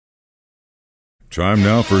Time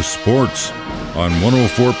now for sports on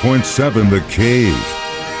 104.7 The Cave.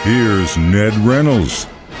 Here's Ned Reynolds.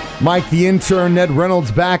 Mike, the intern, Ned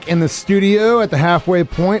Reynolds, back in the studio at the halfway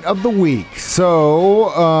point of the week. So,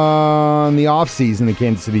 in the offseason, the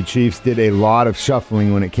Kansas City Chiefs did a lot of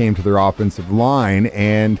shuffling when it came to their offensive line,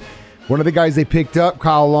 and one of the guys they picked up,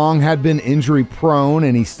 Kyle Long, had been injury-prone,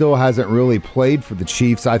 and he still hasn't really played for the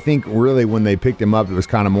Chiefs. I think, really, when they picked him up, it was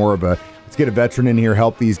kind of more of a, let's get a veteran in here,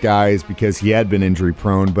 help these guys, because he had been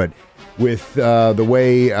injury-prone, but with the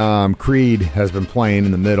way Creed has been playing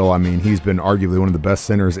in the middle, I mean, he's been arguably one of the best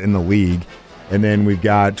centers in the league. And then we've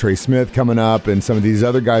got Trey Smith coming up and some of these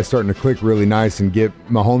other guys starting to click really nice and get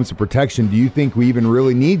Mahomes some protection. Do you think we even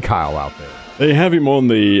really need Kyle out there? They have him on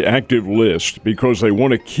the active list because they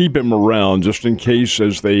want to keep him around just in case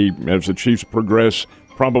as the Chiefs progress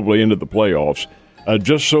probably into the playoffs,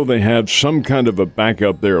 just so they have some kind of a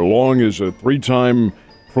backup there. Long is a three-time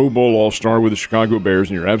Pro Bowl All-Star with the Chicago Bears,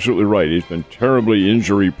 and you're absolutely right. He's been terribly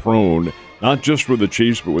injury-prone, not just with the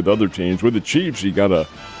Chiefs, but with other teams. With the Chiefs,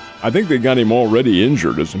 I think they got him already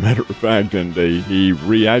injured, as a matter of fact, and he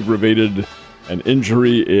re-aggravated an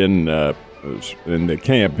injury in the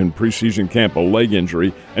camp, in preseason camp, a leg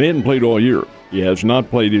injury, and he hadn't played all year. He has not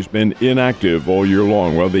played. He's been inactive all year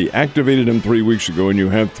long. Well, they activated him 3 weeks ago, and you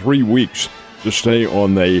have 3 weeks to stay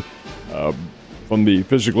on from the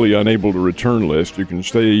physically unable to return list. You can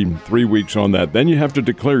stay 3 weeks on that. Then you have to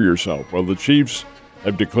declare yourself. Well, the Chiefs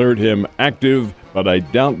have declared him active, but I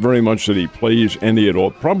doubt very much that he plays any at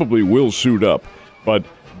all. Probably will suit up, but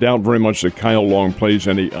doubt very much that Kyle Long plays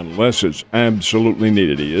any unless it's absolutely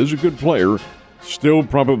needed. He is a good player, still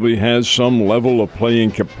probably has some level of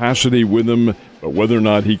playing capacity with him, but whether or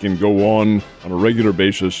not he can go on a regular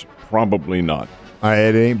basis, probably not.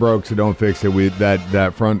 It ain't broke, so don't fix it.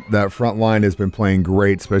 That front line has been playing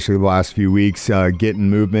great, especially the last few weeks, getting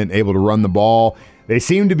movement, able to run the ball. They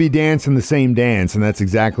seem to be dancing the same dance, and that's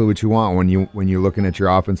exactly what you want when you're looking at your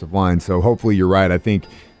offensive line. So hopefully you're right. I think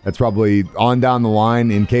that's probably on down the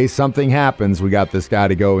line. In case something happens, we got this guy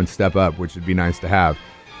to go and step up, which would be nice to have,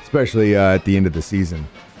 especially at the end of the season.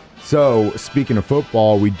 So, speaking of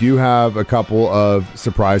football, we do have a couple of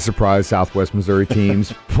surprise Southwest Missouri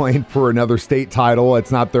teams playing for another state title.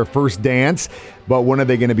 It's not their first dance, but when are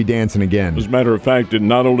they going to be dancing again? As a matter of fact,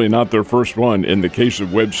 not only not their first one, in the case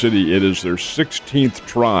of Webb City, it is their 16th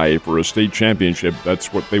try for a state championship.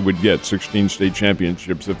 That's what they would get, 16 state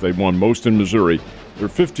championships if they won most in Missouri. They're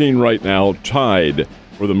 15 right now, tied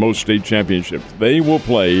for the most state championships. They will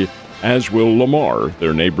play, as will Lamar,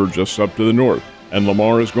 their neighbor just up to the north. And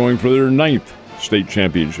Lamar is going for their 9th state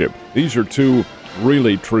championship. These are two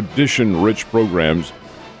really tradition-rich programs.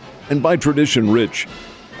 And by tradition-rich,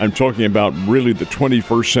 I'm talking about really the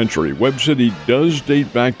 21st century. Webb City does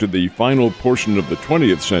date back to the final portion of the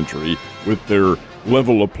 20th century with their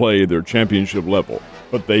level of play, their championship level.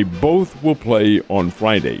 But they both will play on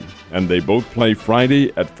Friday, and they both play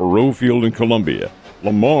Friday at Faurot Field in Columbia.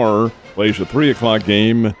 Lamar plays a 3 o'clock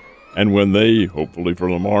game, and when they, hopefully for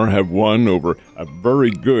Lamar, have won over a very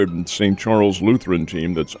good St. Charles Lutheran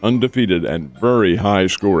team that's undefeated and very high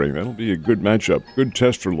scoring, that'll be a good matchup, good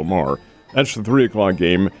test for Lamar. That's the 3 o'clock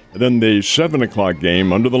game. And then the 7 o'clock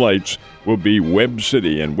game under the lights will be Webb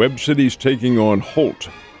City, and Webb City's taking on Holt,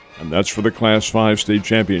 and that's for the Class 5 state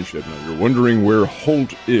championship. Now, you're wondering where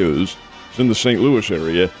Holt is. It's in the St. Louis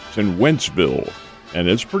area. It's in Wentzville, and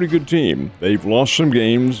it's a pretty good team. They've lost some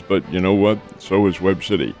games, but you know what? So is Webb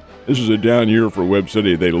City. This is a down year for Webb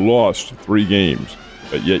City. They lost 3 games,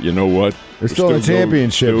 but yet you know what? They're still in a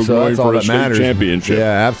championship, so that's all that matters. Championship.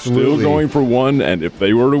 Yeah, absolutely. Still going for one, and if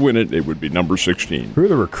they were to win it, it would be number 16. Who are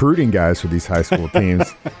the recruiting guys for these high school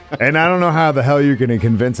teams? And I don't know how the hell you're going to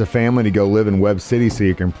convince a family to go live in Webb City so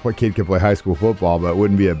kid can play high school football, but it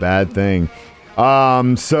wouldn't be a bad thing.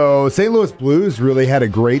 So St. Louis Blues really had a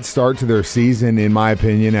great start to their season, in my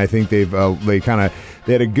opinion. I think they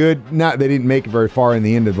had a good, they didn't make it very far in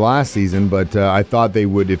the end of the last season, but I thought they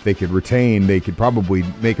would, if they could retain, they could probably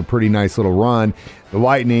make a pretty nice little run. The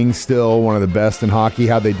Lightning, still one of the best in hockey.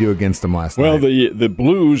 How'd they do against them last night? Well, the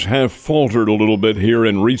Blues have faltered a little bit here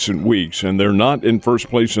in recent weeks, and they're not in first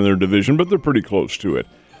place in their division, but they're pretty close to it.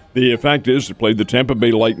 The fact is, they played the Tampa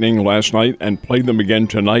Bay Lightning last night and played them again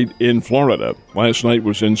tonight in Florida. Last night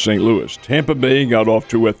was in St. Louis. Tampa Bay got off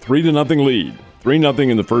to a 3-0 lead.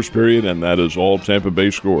 3-0 in the first period, and that is all Tampa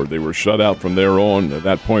Bay scored. They were shut out from there on, at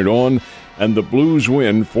that point on, and the Blues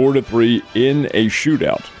win 4-3 in a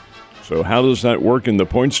shootout. So how does that work in the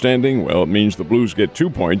point standing? Well, it means the Blues get 2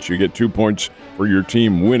 points. You get 2 points for your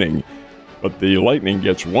team winning. but the Lightning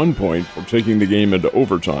gets 1 point for taking the game into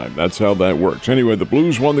overtime. That's how that works. Anyway, the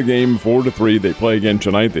Blues won the game 4-3. They play again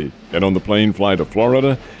tonight. They get on the plane, fly to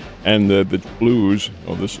Florida, and the Blues,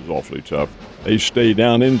 this is awfully tough, they stay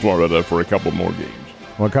down in Florida for a couple more games.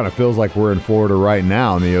 Well, it kind of feels like we're in Florida right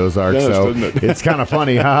now in the Ozarks, yes, so doesn't it? It's kind of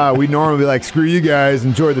funny. We normally be like, screw you guys,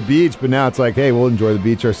 enjoy the beach, but now it's like, hey, we'll enjoy the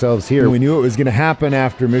beach ourselves here. We knew it was going to happen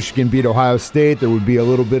after Michigan beat Ohio State. There would be a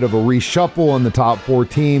little bit of a reshuffle in the top 4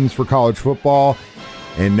 teams for college football,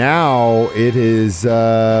 and now it has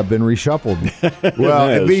been reshuffled. Well,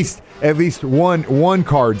 at least one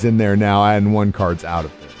card's in there now, and one card's out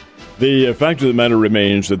of there. The fact of the matter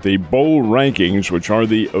remains that the bowl rankings, which are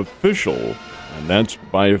the official, and that's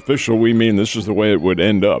by official we mean this is the way it would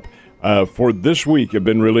end up, for this week have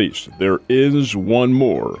been released. There is one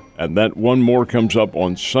more, and that one more comes up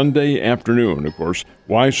on Sunday afternoon. Of course,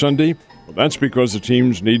 why Sunday? Well, that's because the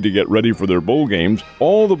teams need to get ready for their bowl games.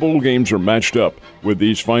 All the bowl games are matched up with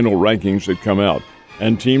these final rankings that come out,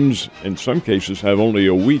 and teams, in some cases, have only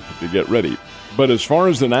a week to get ready. But as far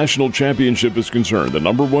as the national championship is concerned, the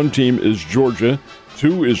number 1 team is Georgia,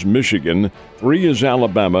 2 is Michigan, 3 is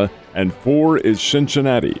Alabama, and 4 is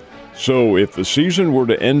Cincinnati. So if the season were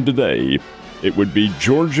to end today, it would be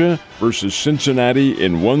Georgia versus Cincinnati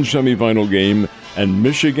in one semifinal game and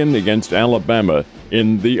Michigan against Alabama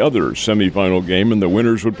in the other semifinal game, and the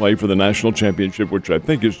winners would play for the national championship, which I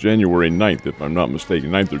think is January 9th, if I'm not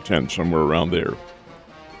mistaken, 9th or 10th, somewhere around there.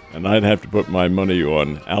 And I'd have to put my money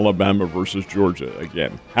on Alabama versus Georgia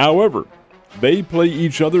again. However, they play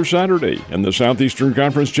each other Saturday in the Southeastern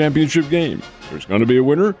Conference Championship game. There's going to be a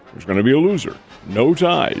winner. There's going to be a loser. No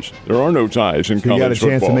ties. There are no ties in college football. You got a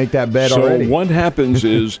chance to make that bet already. So what happens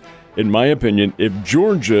is, in my opinion, if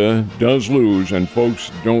Georgia does lose, and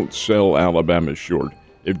folks, don't sell Alabama short,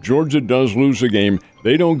 if Georgia does lose a game,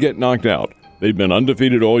 they don't get knocked out. They've been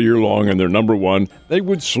undefeated all year long, and they're number 1. They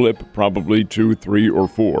would slip probably 2, 3, or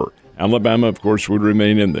 4. Alabama, of course, would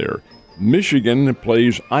remain in there. Michigan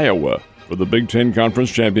plays Iowa for the Big Ten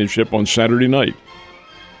Conference Championship on Saturday night.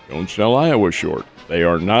 Don't sell Iowa short. They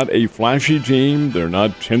are not a flashy team. They're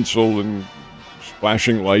not tinsel and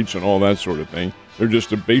flashing lights and all that sort of thing. They're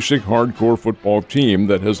just a basic hardcore football team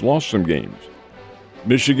that has lost some games.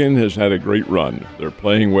 Michigan has had a great run. They're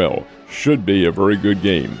playing well. Should be a very good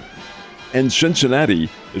game. And Cincinnati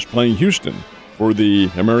is playing Houston for the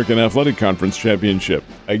American Athletic Conference Championship.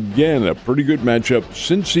 Again, a pretty good matchup.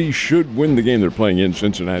 Cincy should win the game they're playing in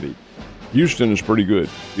Cincinnati. Houston is pretty good.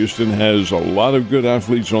 Houston has a lot of good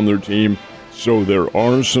athletes on their team, so there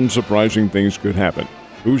are some surprising things could happen.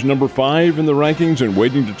 Who's number 5 in the rankings and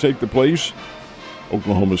waiting to take the place?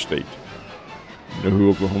 Oklahoma State. You know who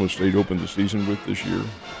Oklahoma State opened the season with this year?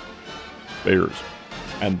 Bears.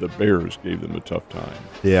 And the Bears gave them a tough time.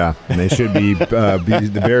 Yeah, and they should be,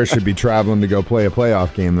 the Bears should be traveling to go play a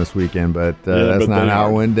playoff game this weekend, but that's not how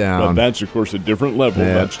it went down. But that's, of course, a different level.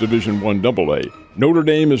 Yeah. That's Division I AA. Notre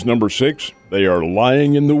Dame is number 6. They are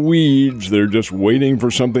lying in the weeds. They're just waiting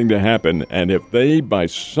for something to happen. And if they, by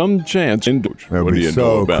some chance, that would be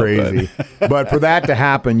so crazy. But for that to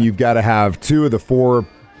happen, you've got to have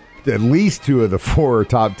at least two of the four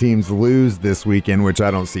top teams lose this weekend, which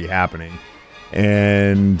I don't see happening.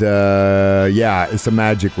 And, some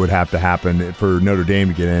magic would have to happen for Notre Dame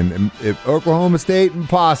to get in. If Oklahoma State,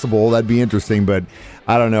 possible, that'd be interesting. But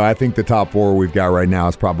I don't know. I think the top 4 we've got right now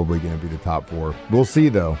is probably going to be the top 4. We'll see,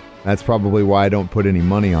 though. That's probably why I don't put any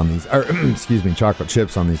money on these, chocolate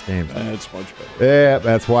chips on these games. That's much better. Yeah,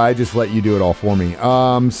 that's why I just let you do it all for me.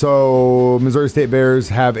 So Missouri State Bears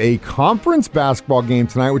have a conference basketball game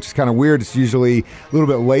tonight, which is kind of weird. It's usually a little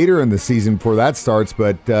bit later in the season before that starts,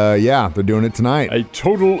 but they're doing it tonight. A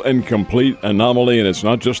total and complete anomaly, and it's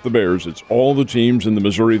not just the Bears. It's all the teams in the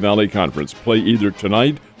Missouri Valley Conference play either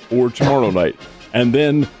tonight or tomorrow night. And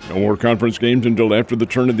then no more conference games until after the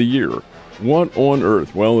turn of the year. What on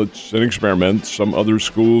earth? Well, it's an experiment. Some other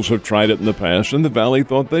schools have tried it in the past, and the Valley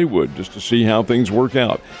thought they would, just to see how things work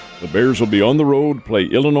out. The Bears will be on the road, play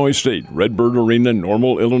Illinois State, Redbird Arena,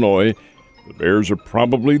 Normal, Illinois. The Bears are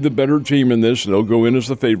probably the better team in this. They'll go in as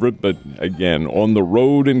the favorite, but again, on the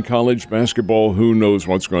road in college basketball, who knows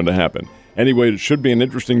what's going to happen. Anyway, it should be an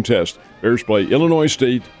interesting test. Bears play Illinois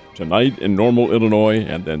State tonight in Normal, Illinois,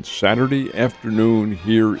 and then Saturday afternoon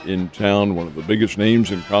here in town. One of the biggest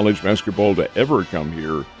names in college basketball to ever come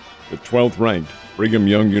here, the 12th-ranked Brigham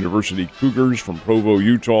Young University Cougars from Provo,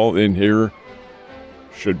 Utah, in here.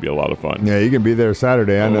 Should be a lot of fun. Yeah, you can be there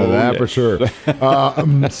Saturday. I know that for sure.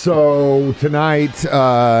 So tonight,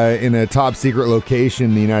 in a top-secret location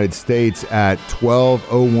in the United States at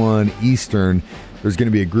 12:01 Eastern, there's going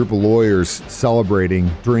to be a group of lawyers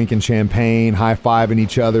celebrating, drinking champagne, high-fiving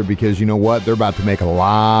each other because you know what? They're about to make a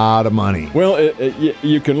lot of money. Well,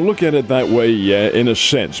 you can look at it that way, in a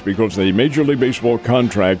sense, because the Major League Baseball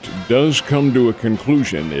contract does come to a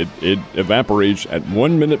conclusion. It evaporates at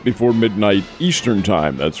 1 minute before midnight Eastern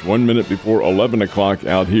Time. That's 1 minute before 11 o'clock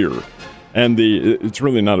out here. And it's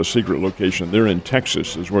really not a secret location. They're in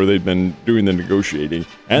Texas, is where they've been doing the negotiating.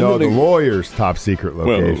 And the lawyers' top secret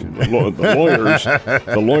location. Well,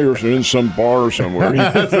 the lawyers are in some bar somewhere.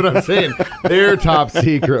 That's what I'm saying. Their top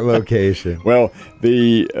secret location. Well,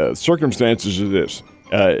 the circumstances are this.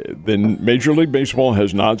 The Major League Baseball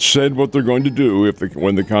has not said what they're going to do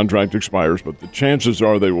when the contract expires, but the chances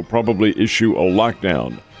are they will probably issue a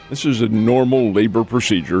lockdown. This is a normal labor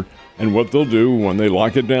procedure, and what they'll do when they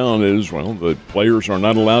lock it down is, well, the players are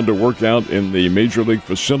not allowed to work out in the Major League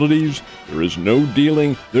facilities. There is no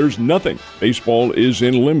dealing. There's nothing. Baseball is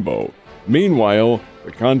in limbo. Meanwhile,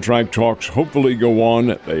 the contract talks hopefully go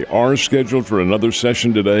on. They are scheduled for another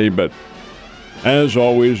session today, but as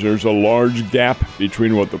always, there's a large gap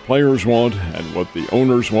between what the players want and what the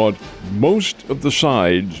owners want. Most of the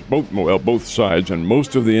sides, both sides, and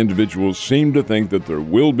most of the individuals seem to think that there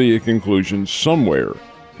will be a conclusion somewhere,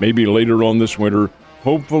 maybe later on this winter,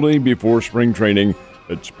 hopefully before spring training.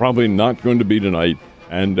 It's probably not going to be tonight.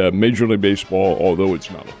 And Major League Baseball, although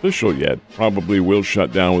it's not official yet, probably will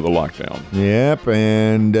shut down with a lockdown. Yep,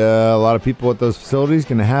 and a lot of people at those facilities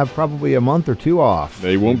going to have probably a month or two off.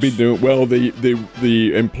 They won't be doing well.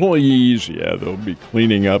 The employees, they'll be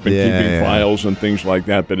cleaning up and keeping files and things like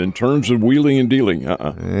that. But in terms of wheeling and dealing,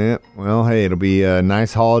 Yep. Well, hey, it'll be a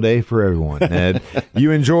nice holiday for everyone. Ed,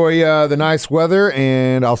 you enjoy the nice weather,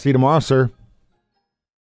 and I'll see you tomorrow, sir.